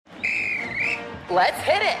Let's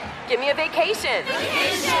hit it. Give me a vacation.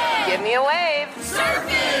 Vacation! Give me a wave.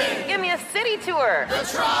 Surfing! Give me a city tour. The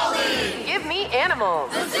trolley! Give me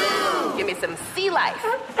animals. The zoo! Give me some sea life.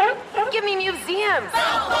 Give me museums.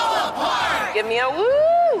 Balboa Park! Give me a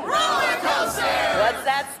woo! Roller coaster! What's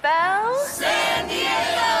that spell? San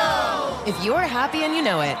Diego! If you're happy and you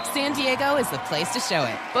know it, San Diego is the place to show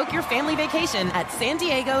it. Book your family vacation at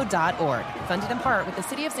sandiego.org. Funded in part with the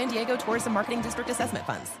City of San Diego Tourism Marketing District Assessment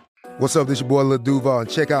Funds. What's up, this your boy Lil Duval, and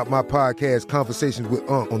check out my podcast, Conversations with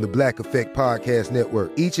Unc, on the Black Effect Podcast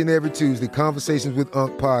Network. Each and every Tuesday, Conversations with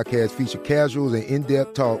Unc podcast feature casual and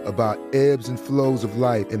in-depth talk about ebbs and flows of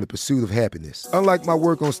life and the pursuit of happiness. Unlike my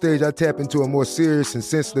work on stage, I tap into a more serious and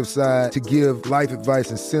sensitive side to give life advice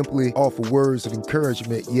and simply offer words of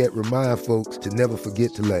encouragement, yet remind folks to never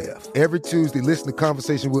forget to laugh. Every Tuesday, listen to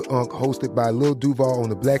Conversation with Unc, hosted by Lil Duval on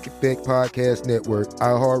the Black Effect Podcast Network,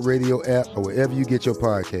 iHeartRadio app, or wherever you get your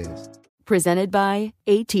podcasts. Presented by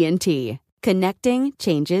AT&T. Connecting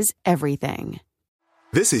changes everything.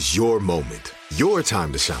 This is your moment, your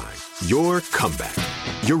time to shine, your comeback.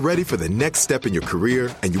 You're ready for the next step in your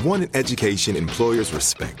career, and you want an education employers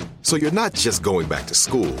respect. So you're not just going back to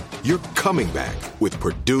school, you're coming back with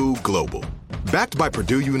Purdue Global. Backed by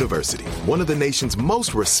Purdue University, one of the nation's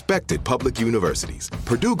most respected public universities,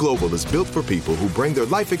 Purdue Global is built for people who bring their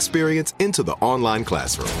life experience into the online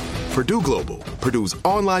classroom. Purdue Global, Purdue's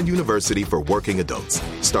online university for working adults.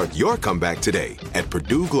 Start your comeback today at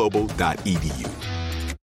purdueglobal.edu.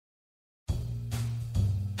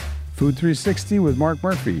 Food 360 with Mark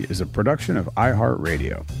Murphy is a production of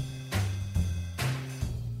iHeartRadio.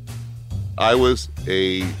 I was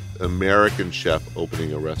an American chef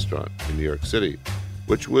opening a restaurant in New York City,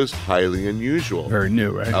 which was highly unusual. Very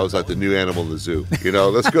new, right? I was like the new animal in the zoo. You know,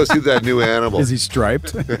 let's go see that new animal. Is he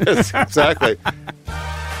striped? Yes, exactly.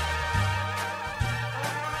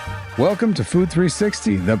 Welcome to Food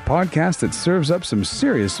 360, the podcast that serves up some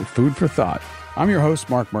serious food for thought. I'm your host,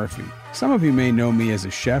 Mark Murphy. Some of you may know me as a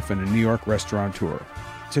chef and a New York restaurateur.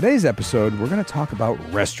 Today's episode, we're going to talk about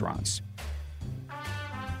restaurants.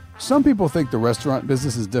 Some people think the restaurant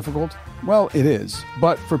business is difficult. Well, it is.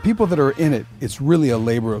 But for people that are in it, it's really a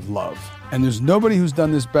labor of love. And there's nobody who's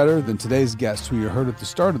done this better than today's guest, who you heard at the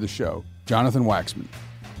start of the show, Jonathan Waxman.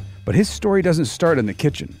 But his story doesn't start in the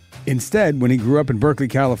kitchen. Instead, when he grew up in Berkeley,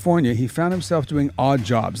 California, he found himself doing odd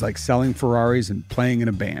jobs like selling Ferraris and playing in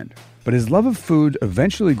a band. But his love of food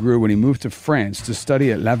eventually grew when he moved to France to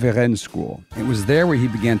study at La Varenne School. It was there where he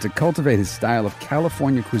began to cultivate his style of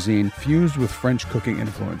California cuisine fused with French cooking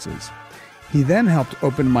influences. He then helped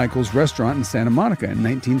open Michael's restaurant in Santa Monica in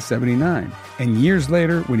 1979. And years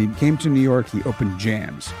later, when he came to New York, he opened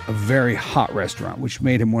Jams, a very hot restaurant, which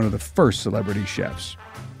made him one of the first celebrity chefs.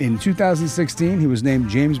 In 2016, he was named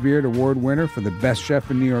James Beard Award winner for the best chef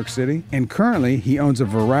in New York City. And currently, he owns a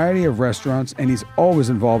variety of restaurants, and he's always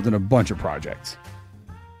involved in a bunch of projects.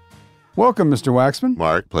 Welcome, Mr. Waxman.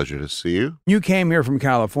 Mark, pleasure to see you. You came here from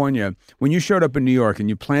California. When you showed up in New York and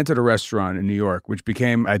you planted a restaurant in New York, which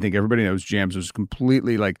became, I think everybody knows, Jams was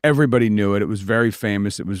completely like everybody knew it. It was very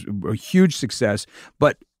famous. It was a huge success.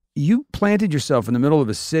 But you planted yourself in the middle of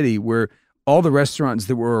a city where all the restaurants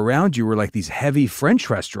that were around you were like these heavy French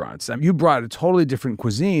restaurants. I mean, you brought a totally different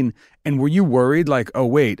cuisine. And were you worried like, oh,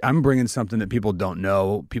 wait, I'm bringing something that people don't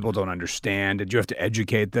know, people don't understand? Did you have to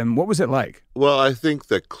educate them? What was it like? Well, I think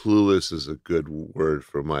that clueless is a good word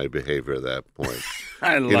for my behavior at that point.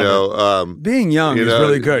 I love it. Being young is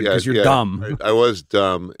really good because you're dumb. I was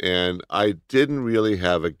dumb, and I didn't really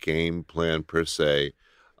have a game plan per se.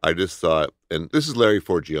 I just thought, and this is Larry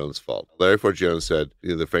Forgione's fault. Larry Forgione said,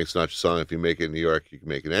 the Frank Sinatra song, if you make it in New York, you can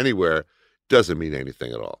make it anywhere, doesn't mean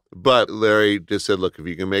anything at all. But Larry just said, look, if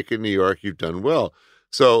you can make it in New York, you've done well.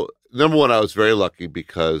 So, number one, I was very lucky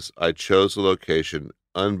because I chose a location,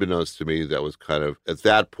 unbeknownst to me, that was kind of, at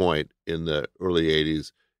that point in the early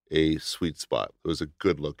 80s, a sweet spot. It was a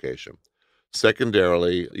good location.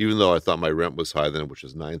 Secondarily, even though I thought my rent was high then, which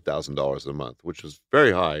was $9,000 a month, which was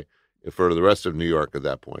very high for the rest of New York at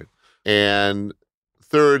that point. And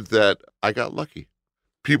third, that I got lucky.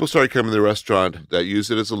 People started coming to the restaurant that used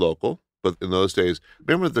it as a local, but in those days,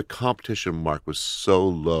 remember the competition mark was so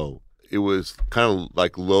low. It was kind of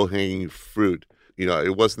like low-hanging fruit. You know,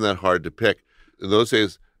 it wasn't that hard to pick. In those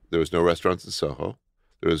days, there was no restaurants in Soho.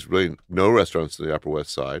 There was really no restaurants in the Upper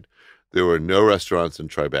West Side. There were no restaurants in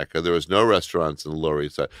Tribeca. There was no restaurants in the Lower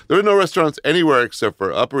East Side. There were no restaurants anywhere except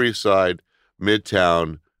for Upper East Side,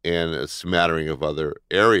 Midtown, and a smattering of other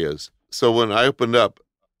areas. So when I opened up,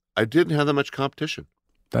 I didn't have that much competition.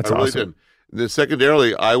 That's I really awesome. didn't. Then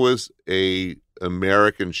secondarily, I was a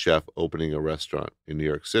American chef opening a restaurant in New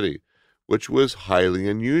York City, which was highly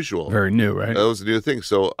unusual. Very new, right? That was a new thing.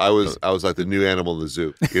 So I was like the new animal in the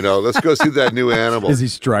zoo. Let's go see that new animal. Is he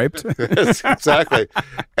striped? Yes, exactly.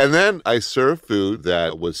 And then I served food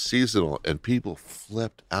that was seasonal, and people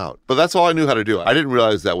flipped out. But that's all I knew how to do. I didn't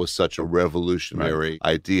realize that was such a revolutionary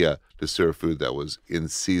idea to serve food that was in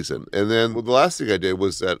season. And then the last thing I did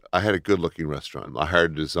was that I had a good-looking restaurant. I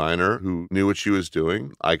hired a designer who knew what she was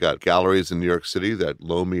doing. I got galleries in New York City that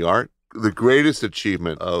loaned me art. The greatest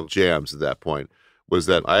achievement of Jams at that point was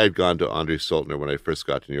that I had gone to Andre Soltner when I first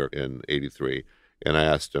got to New York in '83, and I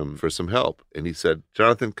asked him for some help. And he said,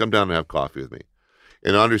 Jonathan, come down and have coffee with me.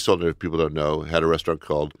 And Andre Soltner, if people don't know, had a restaurant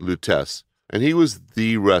called Lutece. And he was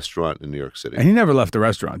the restaurant in New York City. And he never left the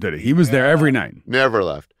restaurant, did he? He was there every night. Never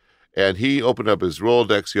left. And he opened up his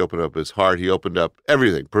Rolodex, he opened up his heart, he opened up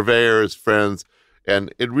everything, purveyors, friends,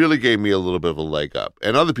 and it really gave me a little bit of a leg up.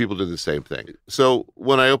 And other people did the same thing. So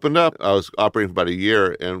when I opened up, I was operating for about a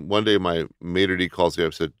year, and one day my maitre d' calls me up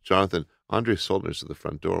and said, Jonathan, Andre Soltner's at the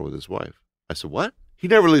front door with his wife. I said, what? He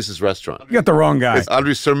never leaves his restaurant. You got the wrong guy. It's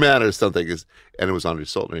Andre Serman or something. And it was Andre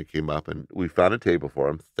Soltner. He came up, and we found a table for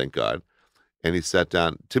him, thank God. And he sat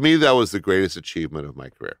down. To me, that was the greatest achievement of my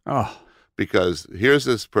career. Oh. Because here's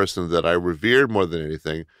this person that I revered more than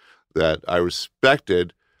anything, that I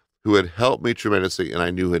respected, who had helped me tremendously, and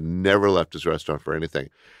I knew had never left his restaurant for anything.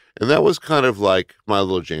 And that was kind of like my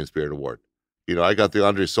little James Beard Award. I got the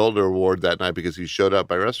Andre Soltner Award that night because he showed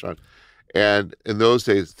up at my restaurant. And in those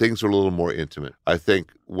days, things were a little more intimate. I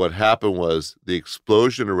think what happened was the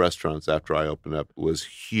explosion of restaurants after I opened up was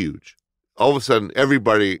huge. All of a sudden,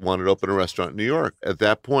 everybody wanted to open a restaurant in New York. At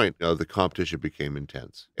that point, the competition became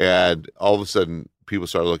intense. And all of a sudden, people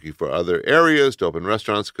started looking for other areas to open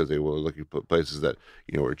restaurants because they were looking for places that,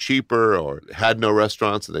 were cheaper or had no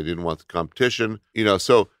restaurants and they didn't want the competition.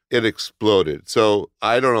 So it exploded. So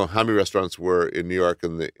I don't know how many restaurants were in New York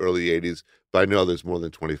in the early 80s, but I know there's more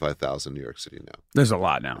than 25,000 in New York City now. There's a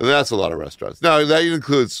lot now. And that's a lot of restaurants. Now, that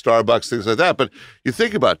includes Starbucks, things like that. But you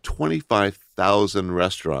think about 25,000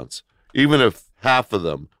 restaurants. Even if half of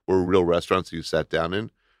them were real restaurants you sat down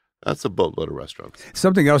in, that's a boatload of restaurants.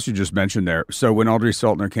 Something else you just mentioned there. So when Andre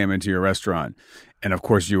Soltner came into your restaurant, and of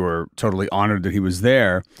course you were totally honored that he was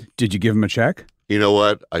there, did you give him a check? You know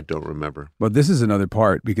what? I don't remember. Well, this is another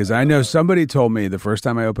part, because I know somebody told me the first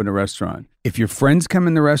time I opened a restaurant, if your friends come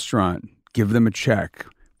in the restaurant, give them a check.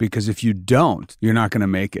 Because if you don't, you're not going to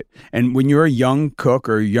make it. And when you're a young cook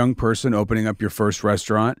or a young person opening up your first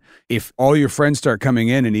restaurant, if all your friends start coming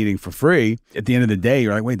in and eating for free, at the end of the day,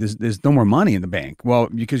 you're like, wait, there's no more money in the bank. Well,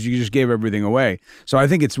 because you just gave everything away. So I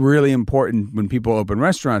think it's really important when people open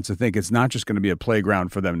restaurants to think it's not just going to be a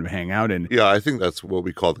playground for them to hang out in. Yeah, I think that's what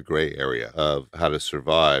we call the gray area of how to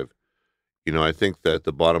survive. I think that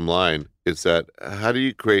the bottom line is that how do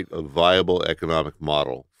you create a viable economic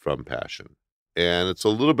model from passion? And it's a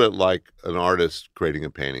little bit like an artist creating a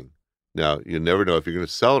painting. Now, you never know if you're going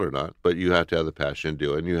to sell it or not, but you have to have the passion to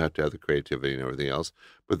do it, and you have to have the creativity and everything else.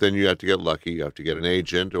 But then you have to get lucky. You have to get an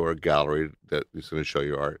agent or a gallery that is going to show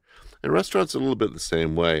your art. And restaurants are a little bit the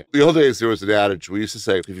same way. The old days, there was an adage. We used to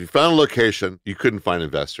say, if you found a location, you couldn't find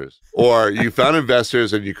investors. Or you found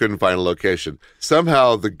investors and you couldn't find a location.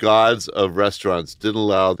 Somehow, the gods of restaurants didn't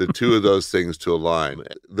allow the two of those things to align.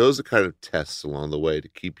 Those are kind of tests along the way to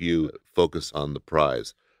keep you focused on the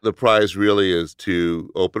prize. The prize really is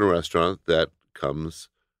to open a restaurant that comes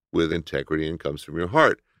with integrity and comes from your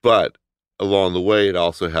heart. But along the way, it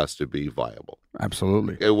also has to be viable.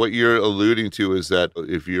 Absolutely. And what you're alluding to is that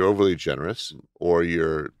if you're overly generous or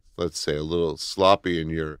you're, let's say, a little sloppy in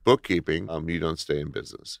your bookkeeping, you don't stay in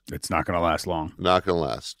business. It's not going to last long. Not going to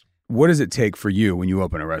last. What does it take for you when you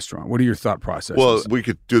open a restaurant? What are your thought processes? Well, we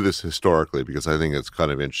could do this historically because I think it's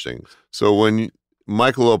kind of interesting. So when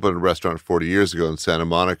Michael opened a restaurant 40 years ago in Santa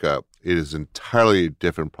Monica, it is entirely a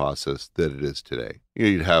different process than it is today.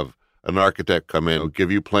 You'd have an architect come in, give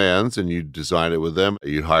you plans, and you design it with them.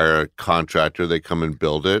 You hire a contractor, they come and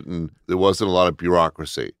build it, and there wasn't a lot of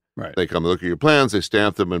bureaucracy. Right. They come look at your plans, they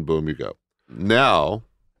stamp them, and boom, you go. Now,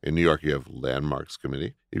 in New York, you have Landmarks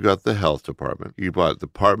Committee. You've got the Health Department. You've got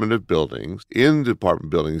Department of Buildings. In Department of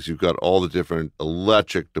Buildings, you've got all the different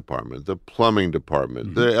electric department, the plumbing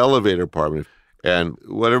department, the elevator department. And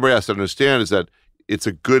what everybody has to understand is that it's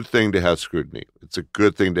a good thing to have scrutiny. It's a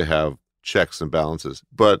good thing to have checks and balances.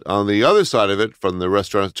 But on the other side of it, from the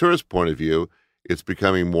restaurateur's point of view, it's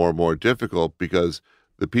becoming more and more difficult because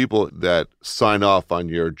the people that sign off on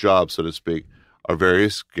your job, so to speak, are very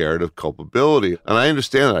scared of culpability. And I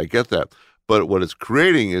understand that. I get that. But what it's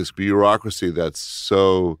creating is bureaucracy that's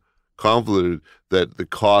so convoluted that the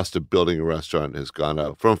cost of building a restaurant has gone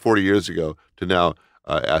up from 40 years ago to now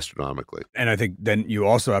astronomically. And I think then you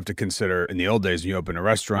also have to consider, in the old days, you open a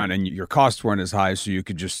restaurant and your costs weren't as high, so you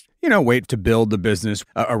could just, wait to build the business.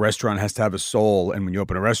 A restaurant has to have a soul, and when you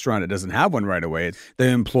open a restaurant, it doesn't have one right away. The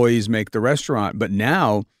employees make the restaurant. But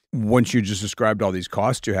now, once you just described all these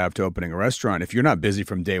costs you have to opening a restaurant, if you're not busy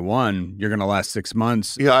from day one, you're going to last 6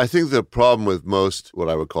 months. Yeah, I think the problem with most what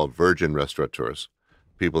I would call virgin restaurateurs,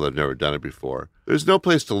 people that have never done it before, there's no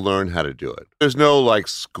place to learn how to do it. There's no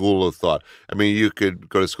school of thought. I mean, you could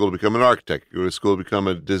go to school to become an architect, you go to school to become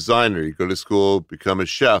a designer, you go to school to become a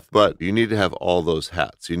chef, but you need to have all those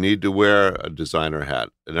hats. You need to wear a designer hat,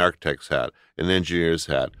 an architect's hat, an engineer's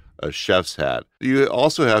hat, a chef's hat. You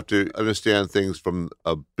also have to understand things from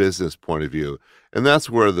a business point of view, and that's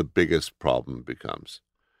where the biggest problem becomes.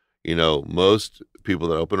 Most people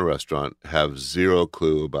that open a restaurant have zero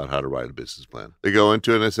clue about how to write a business plan. They go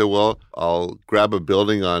into it and they say, well, I'll grab a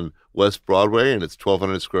building on West Broadway and it's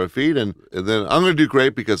 1,200 square feet, and then I'm going to do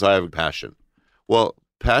great because I have a passion. Well,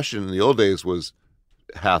 passion in the old days was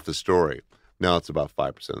half the story. Now it's about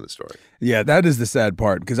 5% of the story. Yeah, that is the sad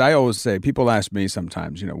part, because I always say, people ask me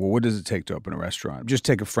sometimes, well, what does it take to open a restaurant? Just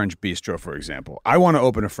take a French bistro, for example. I want to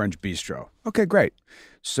open a French bistro. Okay, great.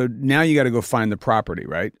 So now you got to go find the property,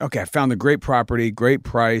 right? Okay, I found the great property, great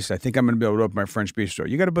price. I think I'm going to be able to open my French bistro.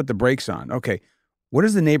 You got to put the brakes on. Okay, what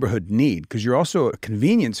does the neighborhood need? Because you're also a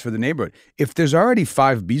convenience for the neighborhood. If there's already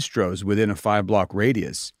 5 bistros within a 5-block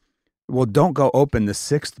radius, well, don't go open the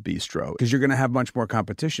 6th bistro, because you're going to have much more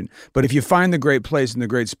competition. But if you find the great place and the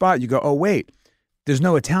great spot, you go, oh, wait, there's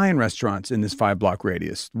no Italian restaurants in this 5-block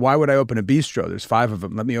radius. Why would I open a bistro? There's 5 of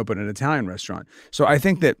them. Let me open an Italian restaurant. So I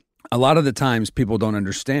think that a lot of the times people don't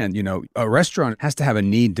understand, a restaurant has to have a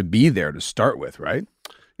need to be there to start with, right?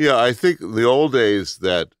 Yeah, I think the old days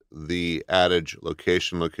that the adage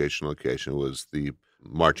location was the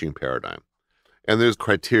marching paradigm. And there's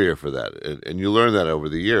criteria for that. And you learn that over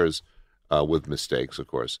the years. With mistakes, of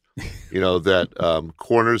course, that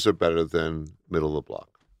corners are better than middle of the block.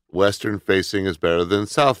 Western facing is better than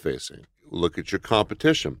south facing. Look at your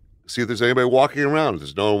competition. See if there's anybody walking around. If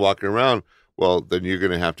there's no one walking around, well, then you're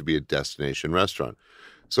going to have to be a destination restaurant.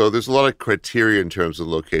 So there's a lot of criteria in terms of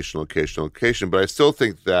location. But I still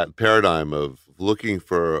think that paradigm of looking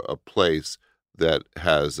for a place that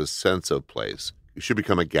has a sense of place, it should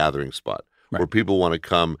become a gathering spot where people want to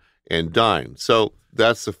come and dine. So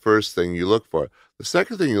that's the first thing you look for. The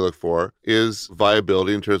second thing you look for is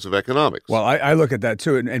viability in terms of economics. Well, I look at that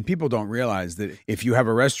too. And people don't realize that if you have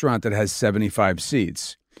a restaurant that has 75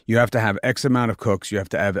 seats, you have to have X amount of cooks, you have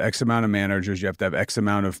to have X amount of managers, you have to have X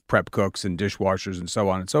amount of prep cooks and dishwashers and so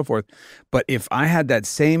on and so forth. But if I had that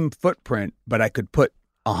same footprint, but I could put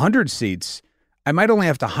 100 seats, I might only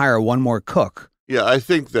have to hire one more cook. Yeah, I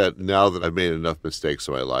think that now that I've made enough mistakes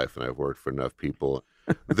in my life and I've worked for enough people,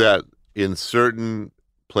 that in certain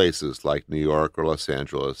places like New York or Los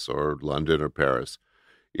Angeles or London or Paris,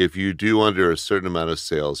 if you do under a certain amount of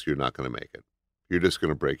sales, you're not going to make it. You're just going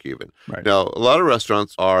to break even. Right. Now, a lot of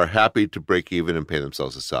restaurants are happy to break even and pay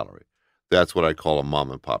themselves a salary. That's what I call a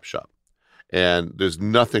mom and pop shop. And there's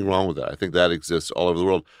nothing wrong with that. I think that exists all over the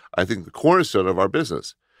world. I think the cornerstone of our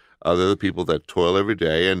business, they're the people that toil every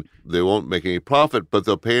day and they won't make any profit, but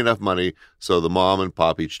they'll pay enough money so the mom and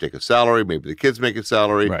pop each take a salary. Maybe the kids make a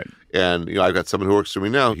salary. Right. And I've got someone who works for me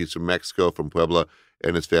now. He's from Mexico, from Puebla,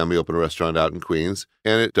 and his family opened a restaurant out in Queens.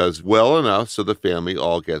 And it does well enough so the family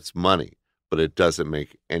all gets money, but it doesn't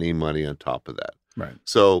make any money on top of that. Right.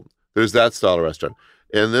 So there's that style of restaurant.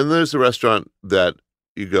 And then there's a restaurant that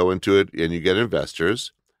you go into it and you get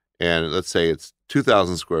investors, and let's say it's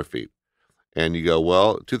 2,000 square feet. And you go,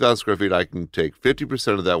 well, 2,000 square feet, I can take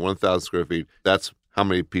 50% of that 1,000 square feet. That's how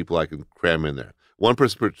many people I can cram in there. One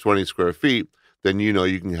person per 20 square feet, then you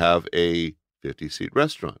can have a 50-seat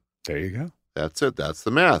restaurant. There you go. That's it. That's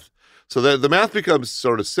the math. So the math becomes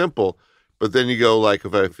sort of simple, but then you go,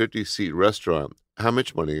 if I have a 50-seat restaurant, how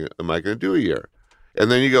much money am I going to do a year? And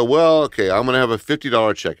then you go, well, okay, I'm going to have a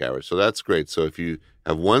 $50 check average. So that's great. So if you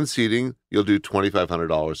have one seating, you'll do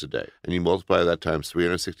 $2,500 a day. And you multiply that times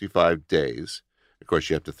 365 days. Of course,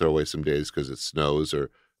 you have to throw away some days because it snows or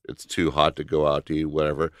it's too hot to go out to eat,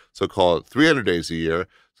 whatever. So call it 300 days a year.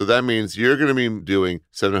 So that means you're going to be doing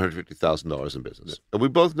 $750,000 in business. And we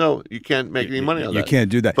both know you can't make any money on that. You can't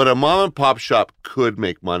do that. But a mom and pop shop could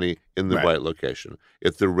make money in the right location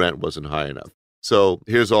if the rent wasn't high enough. So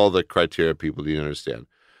here's all the criteria people need to understand.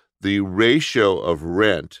 The ratio of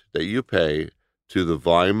rent that you pay to the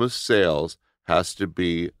volume of sales has to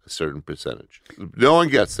be a certain percentage. No one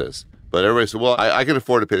gets this, but everybody says, well, I can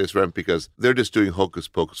afford to pay this rent because they're just doing hocus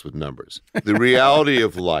pocus with numbers. The reality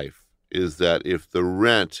of life is that if the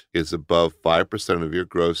rent is above 5% of your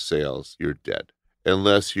gross sales, you're dead.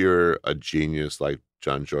 unless you're a genius like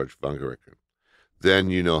John George Vongerichten. Then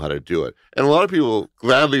you know how to do it. And a lot of people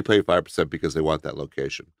gladly pay 5% because they want that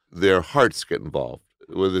location. Their hearts get involved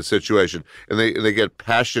with the situation, and they get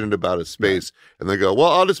passionate about a space, and they go,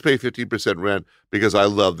 well, I'll just pay 15% rent because I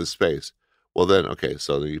love the space. Well, then, okay,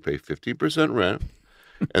 so then you pay 15% rent,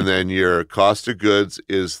 and then your cost of goods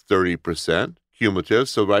is 30% cumulative.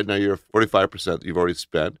 So right now you're 45% you've already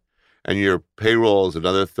spent, and your payroll is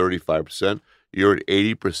another 35%. You're at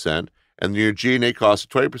 80%, and your G&A costs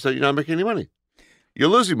 20%. You're not making any money. You're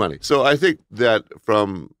losing money. So I think that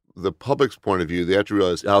from the public's point of view, they have to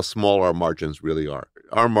realize how small our margins really are.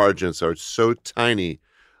 Our margins are so tiny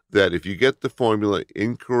that if you get the formula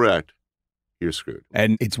incorrect, you're screwed.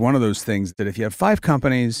 And it's one of those things that if you have 5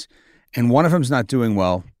 companies and one of them's not doing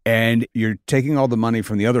well, and you're taking all the money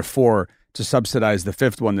from the other 4 to subsidize the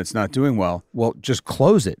 5th one that's not doing well, just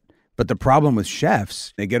close it. But the problem with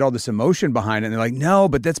chefs, they get all this emotion behind it, and they're like, no,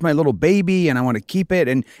 but that's my little baby, and I want to keep it,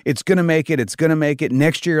 and it's going to make it,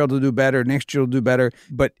 Next year it'll do better, next year it'll do better.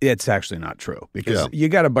 But it's actually not true, because you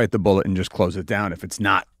got to bite the bullet and just close it down if it's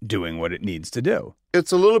not doing what it needs to do.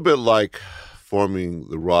 It's a little bit like forming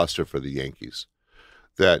the roster for the Yankees,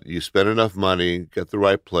 that you spend enough money, get the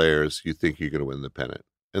right players, you think you're going to win the pennant.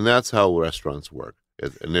 And that's how restaurants work.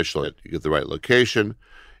 Initially, you get the right location,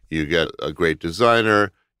 you get a great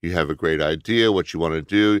designer, you have a great idea what you want to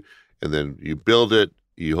do, and then you build it.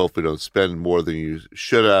 You hopefully don't spend more than you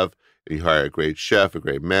should have, and you hire a great chef, a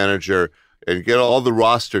great manager, and get all the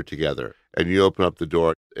roster together, and you open up the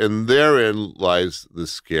door. And therein lies the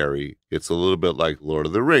scary. It's a little bit like Lord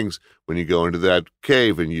of the Rings when you go into that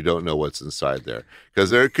cave and you don't know what's inside there. Because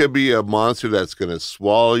there could be a monster that's going to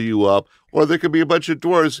swallow you up, or there could be a bunch of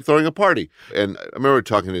dwarves throwing a party. And I remember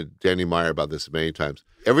talking to Danny Meyer about this many times.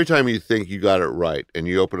 Every time you think you got it right and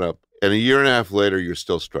you open up, and a year and a half later, you're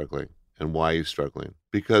still struggling. And why are you struggling?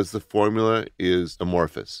 Because the formula is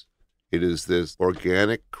amorphous. It is this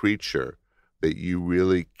organic creature that you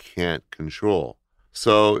really can't control.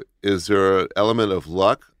 So is there an element of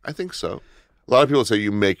luck? I think so. A lot of people say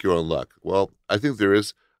you make your own luck. Well, I think there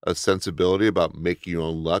is a sensibility about making your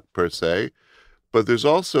own luck per se, but there's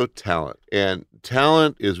also talent. And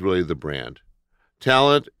talent is really the brand.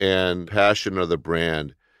 Talent and passion are the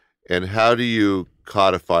brand. And how do you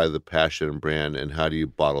codify the passion and brand, and how do you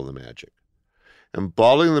bottle the magic? And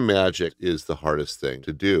bottling the magic is the hardest thing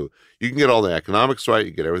to do. You can get all the economics right,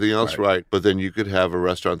 you get everything else right, but then you could have a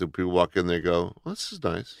restaurant that people walk in, they go, well, this is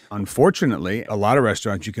nice. Unfortunately, a lot of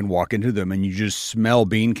restaurants, you can walk into them and you just smell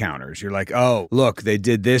bean counters. You're like, oh, look, they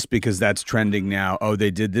did this because that's trending now. Oh,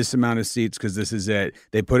 they did this amount of seats because this is it.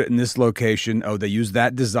 They put it in this location. Oh, they use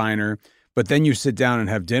that designer. But then you sit down and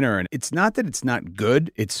have dinner, and it's not that it's not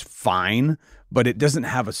good. It's fine, but it doesn't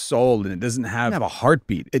have a soul, and it doesn't have a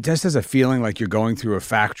heartbeat. It just has a feeling like you're going through a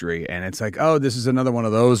factory, and it's like, oh, this is another one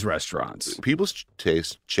of those restaurants. People's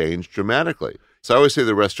tastes change dramatically. So I always say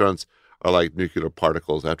the restaurants are like nuclear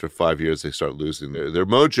particles. After 5 years, they start losing their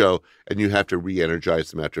mojo, and you have to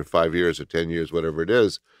re-energize them after 5 years or 10 years, whatever it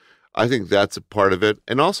is. I think that's a part of it.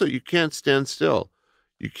 And also, you can't stand still.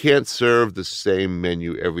 You can't serve the same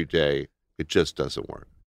menu every day. It just doesn't work.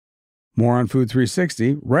 More on Food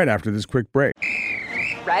 360 right after this quick break.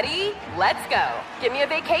 Ready? Let's go. Give me a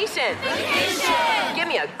vacation. Vacation! Give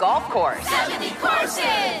me a golf course. 70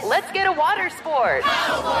 courses! Let's get a water sport.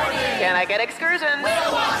 Paddleboarding! Can I get excursions?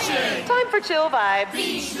 Whale watching! Time for chill vibes.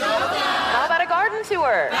 Beach yoga! How about a garden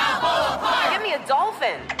tour? Balboa Park! Give me a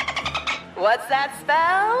dolphin. What's that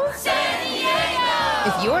spell? San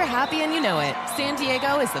Diego! If you're happy and you know it, San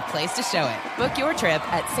Diego is the place to show it. Book your trip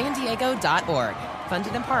at sandiego.org.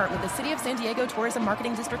 Funded in part with the City of San Diego Tourism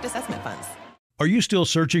Marketing District Assessment Funds. Are you still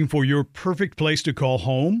searching for your perfect place to call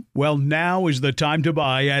home? Well, now is the time to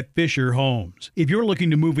buy at Fisher Homes. If you're looking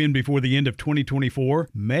to move in before the end of 2024,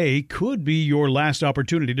 May could be your last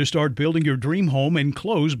opportunity to start building your dream home and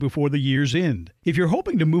close before the year's end. If you're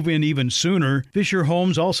hoping to move in even sooner, Fisher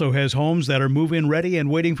Homes also has homes that are move-in ready and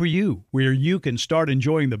waiting for you, where you can start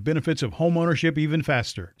enjoying the benefits of homeownership even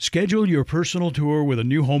faster. Schedule your personal tour with a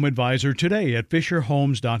new home advisor today at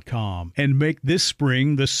FisherHomes.com and make this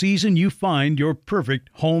spring the season you find your perfect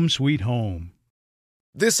home sweet home.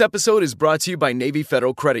 This episode is brought to you by Navy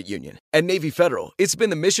Federal Credit Union. At Navy Federal, it's been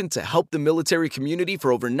the mission to help the military community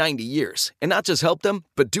for over 90 years. And not just help them,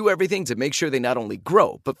 but do everything to make sure they not only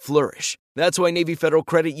grow, but flourish. That's why Navy Federal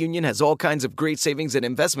Credit Union has all kinds of great savings and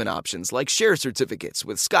investment options like share certificates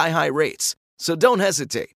with sky-high rates. So don't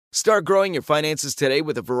hesitate. Start growing your finances today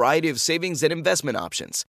with a variety of savings and investment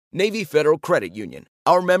options. Navy Federal Credit Union.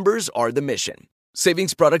 Our members are the mission.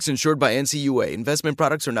 Savings products insured by NCUA. Investment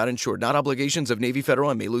products are not insured, not obligations of Navy Federal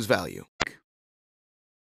and may lose value.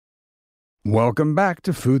 Welcome back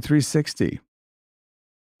to Food 360.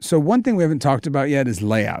 So one thing we haven't talked about yet is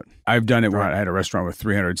layout. I've done it where I had a restaurant with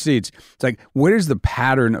 300 seats. It's like, what is the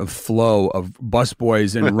pattern of flow of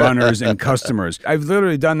busboys and runners and customers? I've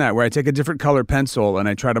literally done that where I take a different color pencil and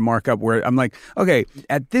I try to mark up where I'm like, okay,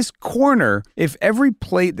 at this corner, if every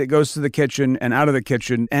plate that goes to the kitchen and out of the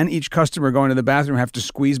kitchen and each customer going to the bathroom have to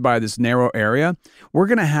squeeze by this narrow area, we're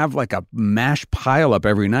going to have like a mash pile up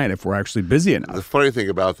every night if we're actually busy enough. The funny thing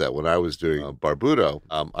about that, when I was doing Barbuto,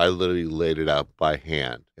 I literally laid it out by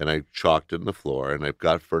hand. And I chalked it in the floor, and I've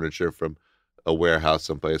got furniture from a warehouse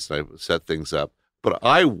someplace, and I set things up. But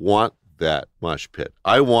I want that mosh pit.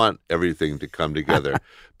 I want everything to come together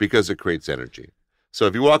because it creates energy. So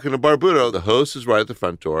if you walk into Barbuto, the host is right at the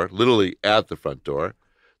front door, literally at the front door.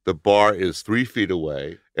 The bar is 3 feet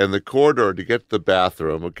away, and the corridor to get to the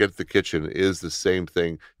bathroom or get to the kitchen is the same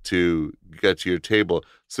thing to get to your table.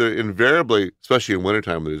 So invariably, especially in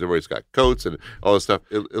wintertime, when everybody's got coats and all this stuff,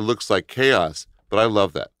 it looks like chaos. But I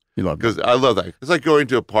love that. You love it. Because I love that. It's like going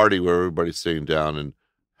to a party where everybody's sitting down and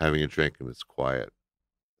having a drink and it's quiet.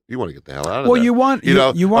 You want to get the hell out of there. Well, you want you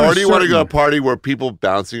want or do you want to go to a party where people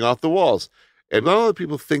bouncing off the walls? And not a lot of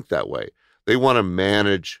people think that way. They want to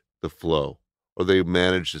manage the flow or they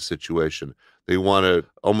manage the situation. They want to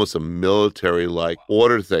almost a military-like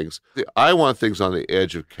order things. I want things on the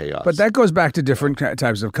edge of chaos. But that goes back to different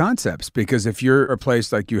types of concepts, because if you're a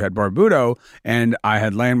place like you had Barbuto and I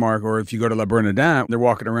had Landmark, or if you go to La Bernardin, they're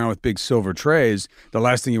walking around with big silver trays, the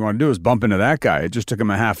last thing you want to do is bump into that guy. It just took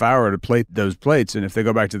him a half hour to plate those plates, and if they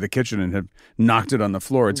go back to the kitchen and have knocked it on the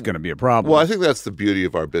floor, it's going to be a problem. Well, I think that's the beauty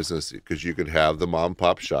of our business, because you could have the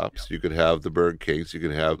mom-and-pop shops, you could have the Burger Kings, you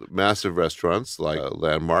could have massive restaurants like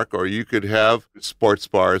Landmark, or you could have sports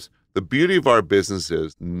bars. The beauty of our business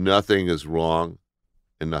is nothing is wrong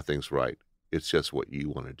and nothing's right. It's just what you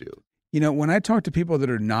want to do. You know, when I talk to people that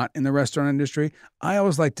are not in the restaurant industry, I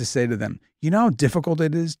always like to say to them, you know how difficult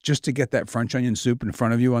it is just to get that French onion soup in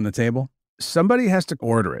front of you on the table? Somebody has to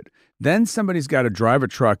order it. Then somebody's got to drive a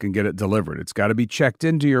truck and get it delivered. It's got to be checked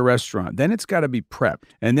into your restaurant. Then it's got to be prepped.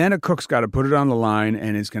 And then a cook's got to put it on the line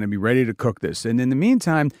and it's going to be ready to cook this. And in the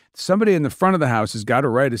meantime, somebody in the front of the house has got to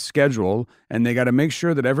write a schedule, and they got to make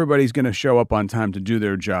sure that everybody's going to show up on time to do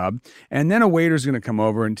their job. And then a waiter's going to come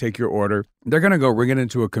over and take your order. They're going to go ring it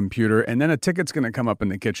into a computer, and then a ticket's going to come up in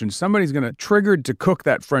the kitchen. Somebody's going to trigger to cook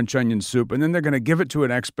that French onion soup, and then they're going to give it to an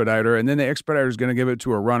expediter, and then the expediter is going to give it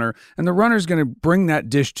to a runner, and the runner's going to bring that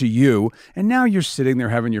dish to you. And now you're sitting there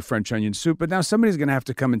having your French onion soup, but now somebody's going to have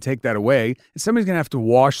to come and take that away, and somebody's going to have to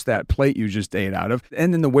wash that plate you just ate out of,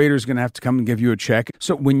 and then the waiter's going to have to come and give you a check.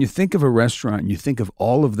 So when you think of a restaurant, you think of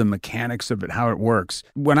all of the mechanics of it, how it works.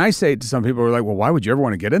 When I say it to some people, are like, well, why would you ever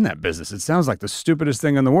want to get in that business? It sounds like the stupidest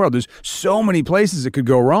thing in the world. There's so many places it could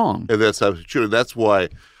go wrong. And that's absolutely true. That's why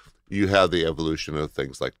you have the evolution of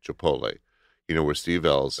things like Chipotle, you know, where Steve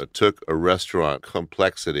Ells took a restaurant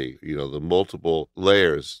complexity, you know, the multiple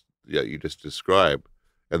layers that you just described,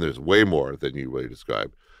 and there's way more than you really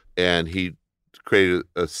described, and he created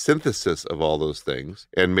a synthesis of all those things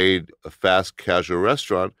and made a fast casual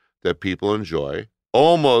restaurant that people enjoy,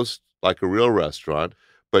 almost like a real restaurant,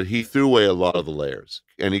 but he threw away a lot of the layers,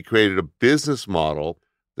 and he created a business model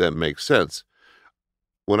that makes sense.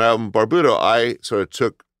 When I'm in Barbuto, I sort of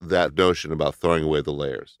took that notion about throwing away the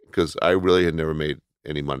layers, because I really had never made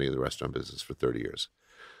any money in the restaurant business for 30 years.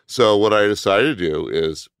 So what I decided to do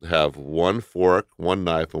is have one fork, one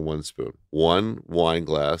knife, and one spoon, one wine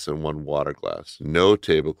glass and one water glass, no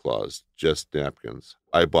tablecloths, just napkins.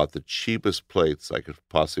 I bought the cheapest plates I could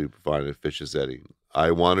possibly find at Fish's Eddy.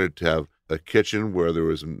 I wanted to have a kitchen where there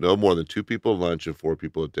was no more than 2 people at lunch and 4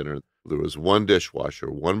 people at dinner. There was one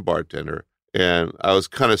dishwasher, one bartender, and I was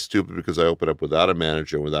kind of stupid because I opened up without a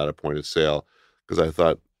manager and without a point of sale, because I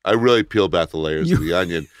thought I really peeled back the layers of the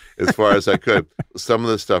onion as far as I could. Some of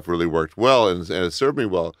the stuff really worked well and it served me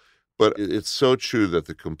well, but it's so true that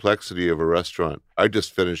the complexity of a restaurant. I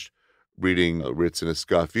just finished reading Ritz and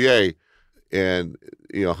Escoffier, and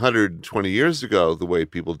 120 years ago, the way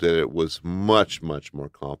people did it was much, much more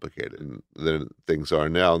complicated than things are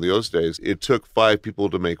now. In those days, it took 5 people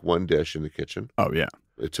to make one dish in the kitchen. Oh, yeah.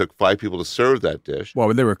 It took 5 people to serve that dish.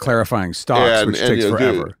 Well, they were clarifying stocks, which takes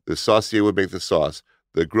forever. The saucier would make the sauce.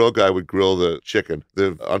 The grill guy would grill the chicken.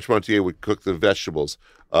 The entrepreneur would cook the vegetables.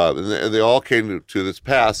 And they all came to this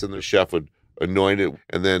pass, and the chef would anoint it.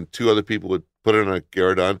 And then 2 other people would put it on a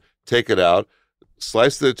gueridon, take it out,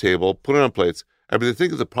 slice it at the table, put it on plates. I mean, the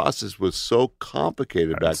thing is, the process was so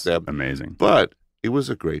complicated back then. Amazing. But it was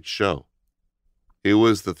a great show. It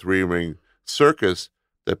was the 3-ring circus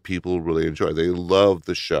that people really enjoy. They love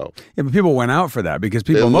the show. Yeah, but people went out for that because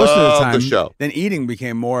people They most of the love time, the show. then eating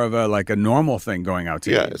became more of a normal thing going out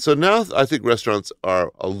to Yeah. eat. So now I think restaurants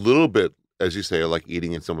are a little bit, as you say, like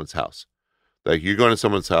eating in someone's house. Like you're going to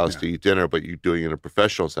someone's house to eat dinner, but you're doing it in a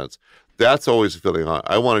professional sense. That's always a feeling.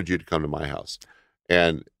 I wanted you to come to my house,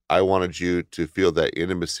 and I wanted you to feel that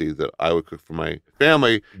intimacy that I would cook for my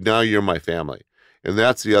family. Now you're my family. And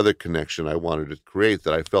that's the other connection I wanted to create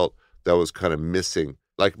that I felt that was kind of missing.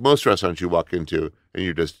 Like most restaurants you walk into and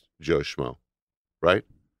you're just Joe Schmo, right?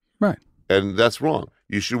 Right. And that's wrong.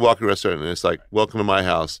 You should walk in a restaurant and it's like, welcome to my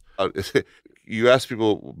house. You ask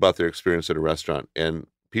people about their experience at a restaurant and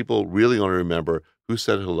people really only remember who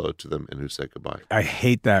said hello to them and who said goodbye. I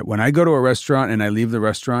hate that. When I go to a restaurant and I leave the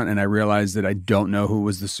restaurant and I realize that I don't know who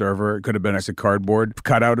was the server, it could have been a cardboard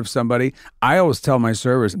cutout of somebody. I always tell my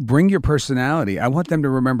servers, bring your personality. I want them to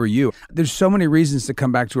remember you. There's so many reasons to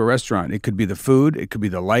come back to a restaurant. It could be the food. It could be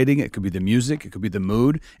the lighting. It could be the music. It could be the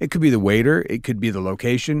mood. It could be the waiter. It could be the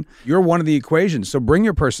location. You're one of the equations. So bring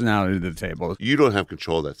your personality to the table. You don't have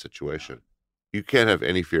control of that situation. You can't have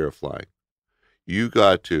any fear of flying. You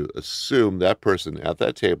got to assume that person at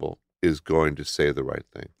that table is going to say the right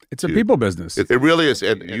thing. It's a people business. It really is.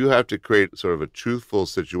 And you have to create sort of a truthful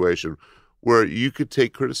situation where you could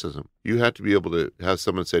take criticism. You have to be able to have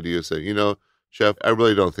someone say to you, you know, chef, I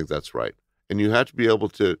really don't think that's right. And you have to be able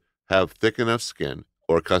to have thick enough skin,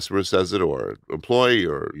 or a customer says it, or an employee,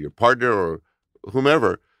 or your partner, or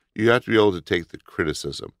whomever. You have to be able to take the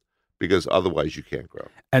criticism, because otherwise you can't grow.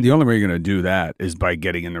 And the only way you're going to do that is by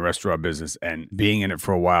getting in the restaurant business and being in it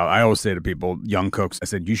for a while. I always say to people, young cooks, I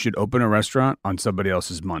said, you should open a restaurant on somebody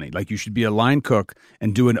else's money. Like you should be a line cook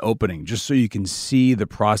and do an opening just so you can see the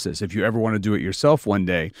process. If you ever want to do it yourself one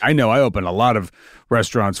day, I know I open a lot of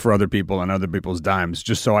restaurants for other people on other people's dimes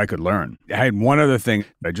just so I could learn. I had one other thing.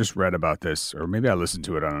 I just read about this, or maybe I listened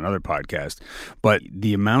to it on another podcast, but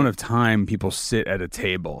the amount of time people sit at a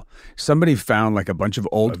table. Somebody found like a bunch of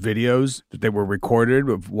old videos that they were recorded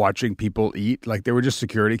of watching people eat. Like they were just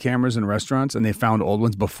security cameras in restaurants, and they found old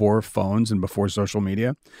ones before phones and before social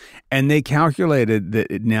media. And they calculated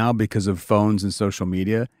that now, because of phones and social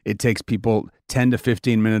media, it takes people 10 to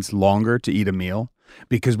 15 minutes longer to eat a meal.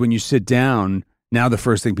 Because when you sit down, now the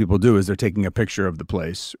first thing people do is they're taking a picture of the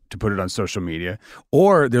place to put it on social media,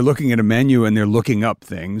 or they're looking at a menu and they're looking up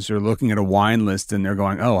things, or looking at a wine list and they're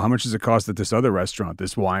going, oh, how much does it cost at this other restaurant,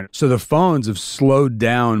 this wine? So the phones have slowed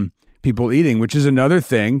down people eating, which is another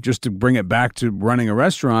thing, just to bring it back to running a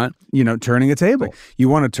restaurant, you know, turning a table. You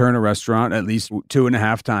want to turn a restaurant at least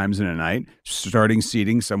 2.5 times in a night, starting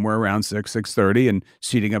seating somewhere around 6:30 and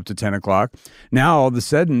seating up to 10 o'clock. Now, all of a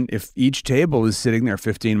sudden, if each table is sitting there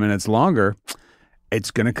 15 minutes longer, it's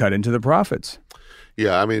going to cut into the profits.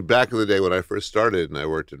 Yeah, I mean, back in the day when I first started and I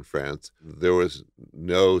worked in France, there was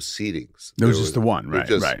no seatings. There was just the one, right?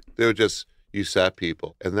 They were just, you sat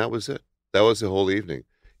people, and that was it. That was the whole evening.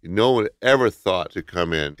 No one ever thought to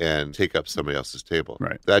come in and take up somebody else's table.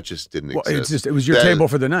 Right. That just didn't exist. It was your table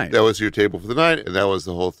for the night. That was your table for the night, and that was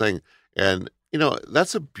the whole thing. And, you know,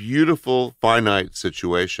 that's a beautiful, finite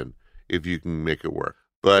situation if you can make it work.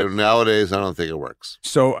 But nowadays, I don't think it works.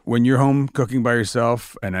 So when you're home cooking by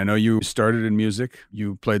yourself, and I know you started in music,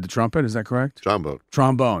 you played the trumpet, is that correct?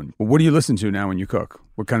 Trombone. Well, what do you listen to now when you cook?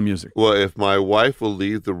 What kind of music? Well, if my wife will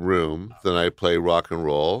leave the room, then I play rock and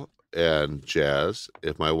roll and jazz.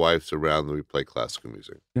 If my wife's around, then we play classical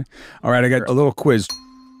music. Okay. All right, I got a little quiz.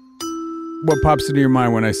 What pops into your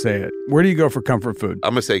mind when I say it? Where do you go for comfort food?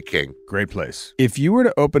 I'm going to say King. Great place. If you were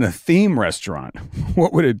to open a theme restaurant,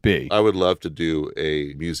 what would it be? I would love to do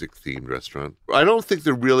a music-themed restaurant. I don't think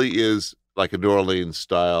there really is like a New Orleans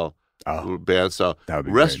style, band style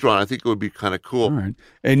restaurant. Great. I think it would be kind of cool. All right.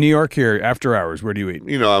 In New York here, after hours, where do you eat?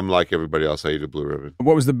 You know, I'm like everybody else. I eat a Blue Ribbon.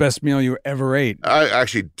 What was the best meal you ever ate? I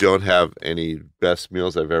actually don't have any best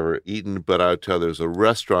meals I've ever eaten, but I'll tell you, there's a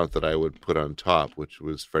restaurant that I would put on top, which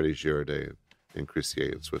was Freddy Girardet in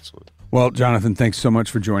Crissier in Switzerland. Well, Jonathan, thanks so much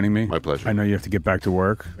for joining me. My pleasure. I know you have to get back to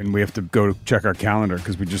work, and we have to go check our calendar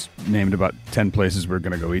because we just named about 10 places we're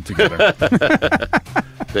going to go eat together.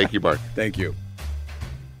 Thank you, Mark. Thank you.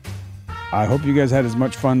 I hope you guys had as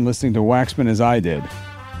much fun listening to Waxman as I did.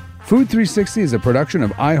 Food 360 is a production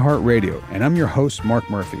of iHeartRadio, and I'm your host, Mark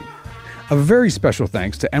Murphy. A very special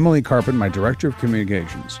thanks to Emily Carpin, my Director of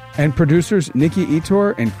Communications, and producers Nikki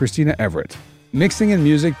Etor and Christina Everett. Mixing and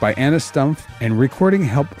music by Anna Stumpf, and recording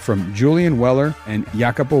help from Julian Weller and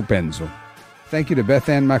Jacopo Benzo. Thank you to Beth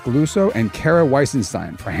Ann Macaluso and Kara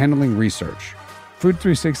Weisenstein for handling research. Food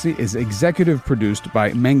 360 is executive produced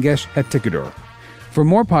by Mengesh Hetikadur. For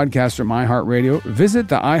more podcasts from iHeartRadio, visit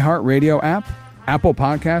the iHeartRadio app, Apple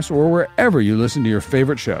Podcasts, or wherever you listen to your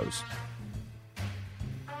favorite shows.